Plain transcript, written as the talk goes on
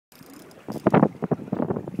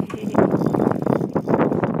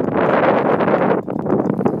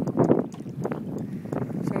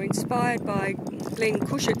inspired by Glenn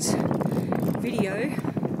Cushett's video.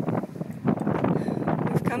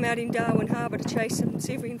 We've come out in Darwin Harbour to chase them and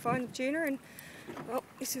see if we can find the tuna, and oh,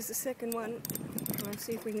 this is the second one. I'll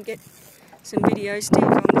see if we can get some video. Steve's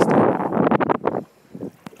on this time.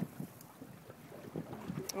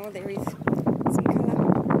 Oh, there is some colour.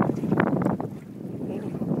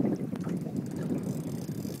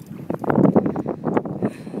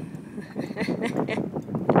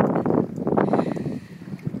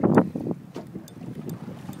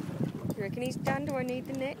 You reckon he's done? Do I need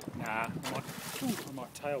the net? Nah, I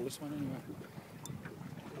might tail this one anyway.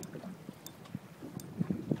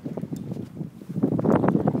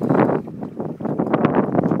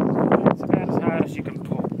 It's about as hard as you can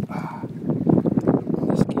pull.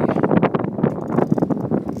 This gear.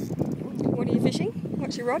 What are you fishing?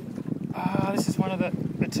 What's your rod? This is one of the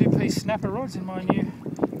two-piece snapper rods in my new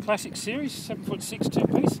classic series, 7'6"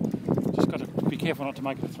 two-piece. Just got to be careful not to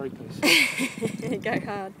make it a three-piece. Go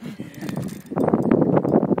hard.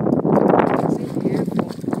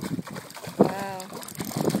 Wow.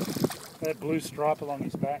 That blue stripe along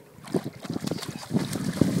his back.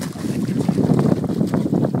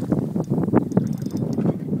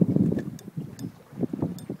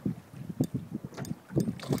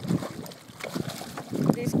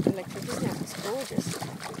 It is electric, isn't it? It's gorgeous.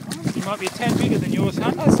 He might be a tad bigger than yours,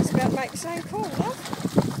 huh? I was just about to make the same call, love.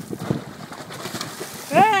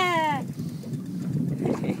 Ah!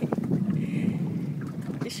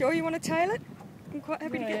 You sure you want to tail it? I'm quite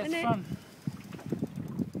happy to get the net. Fun.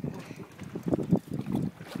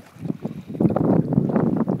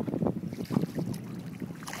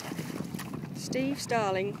 Steve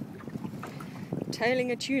Starling,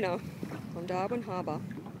 tailing a tuna on Darwin Harbour.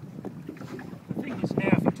 The thing is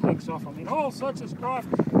now, if it takes off, I'm in all sorts of strife.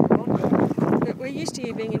 But we're used to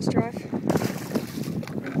you being in strife.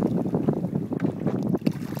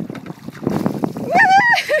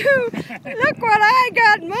 Woo! Look what I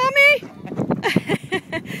got, Mommy!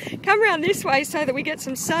 Come round this way so that we get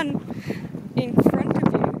some sun in front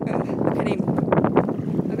of you. Oh, look at him.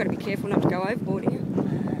 I've got to be careful not to go overboard here.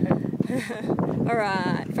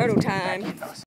 Alright, photo time.